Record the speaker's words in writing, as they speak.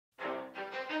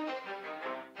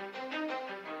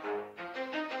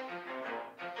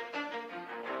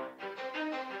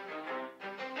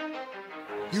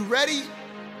You ready?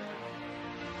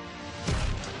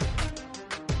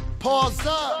 Pause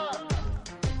up.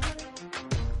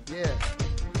 Yeah.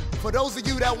 For those of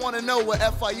you that want to know what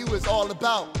FIU is all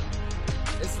about,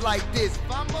 it's like this.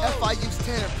 FIU's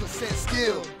 10%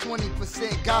 skill,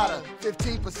 20% gotta,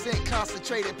 15%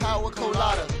 concentrated power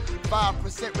colada,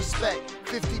 5% respect,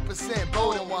 50%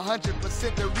 bold, and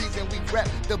 100% the reason we rep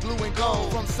the blue and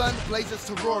gold. From Sun Blazers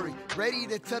to Rory, ready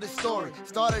to tell the story.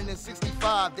 Started in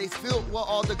 65, they filled with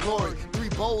all the glory. 3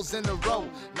 bowls in a row,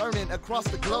 learning across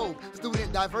the globe.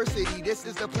 Student diversity, this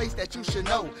is the place that you should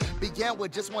know. Began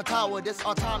with just one tower, this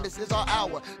our time, this is our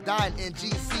hour. Dying in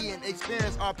GC and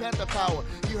experience our Panther power.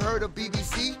 You heard of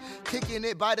BBC? Kicking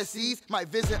it by the seas. Might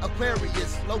visit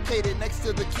Aquarius, located next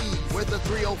to the Keys. We're the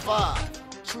 305.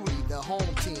 Truly the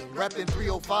home team, reppin'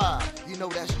 305. You know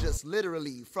that's just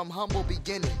literally from humble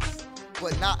beginnings,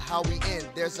 but not how we end.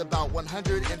 There's about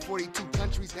 142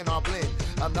 countries in our blend.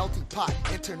 A melting pot,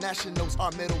 international's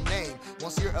our middle name.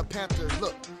 Once you're a Panther,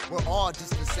 look, we're all just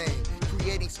the same.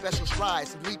 Creating special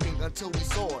strides, leaping until we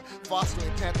soar.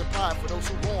 Fostering Panther pride for those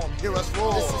who warm, hear us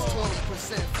roar. This is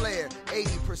 20% flair,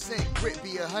 80% grit.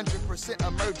 Be 100%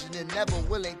 emerging and never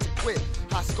willing to quit.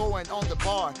 High scoring on the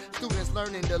bar, students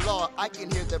learning the law. I can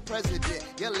hear the president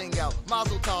yelling out,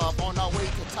 Mazel Tov, on our way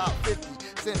to top 50.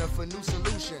 Center for New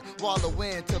Solution, wall of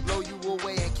wind to blow you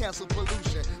away and cancel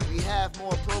pollution. We have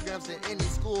more programs than any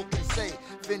school can say.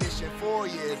 Finish in 4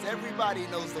 years, everybody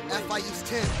knows the way. FIU's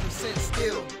 10%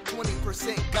 skill,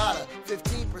 20% gotta,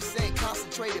 15%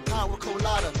 concentrated power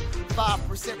colada,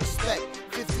 5% respect,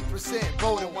 50%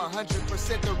 bold, and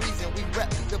 100% the reason we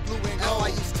rep the blue and gold.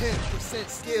 FIU's 10%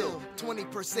 skill,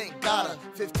 20% gotta,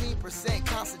 15%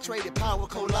 concentrated power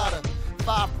colada,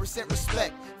 5%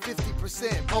 respect,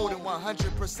 50% bold, and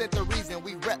 100% the reason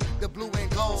we rep the blue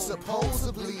and gold.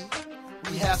 Supposedly,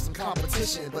 we have some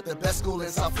competition, but the best school in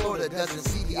South Florida doesn't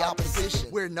see the opposition.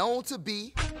 We're known to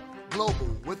be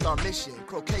global with our mission.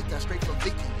 Croquet done straight from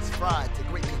Vicky's, fried to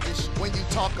great condition. When you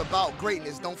talk about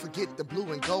greatness, don't forget the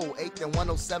blue and gold. 8th and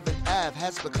 107th Ave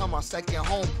has become our second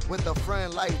home. With a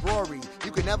friend like Rory,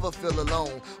 you can never feel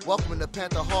alone. Welcome to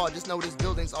Panther Hall, just know this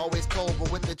building's always cold, but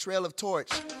with the trail of torch,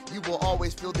 you will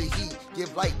always feel the heat.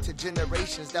 Give light to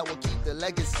generations that will keep the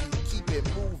legacy, keep it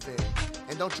moving.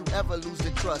 And don't you ever lose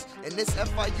the trust. In this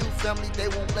FIU family, they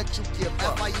won't let you give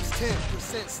up. FIU's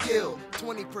 10% skill,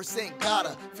 20%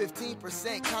 gotta,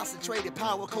 15% concentrated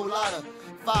power colada,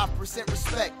 5%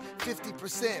 respect,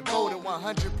 50% bold, and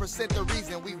 100% the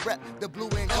reason we rep the blue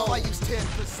and gold. FIU's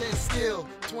 10% skill,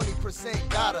 20%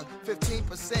 gotta,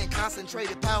 15%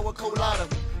 concentrated power colada,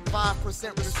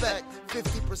 5% respect,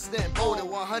 50% bold, and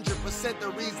 100% the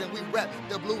reason we rep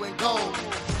the blue and gold.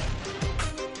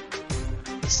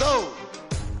 So,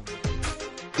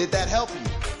 did that help you?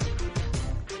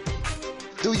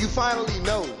 Do you finally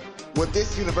know what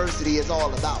this university is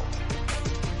all about?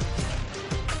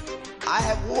 I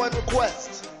have one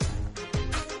request,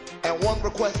 and one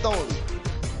request only.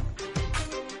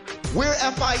 We're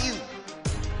FIU.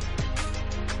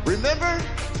 Remember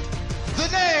the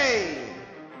name!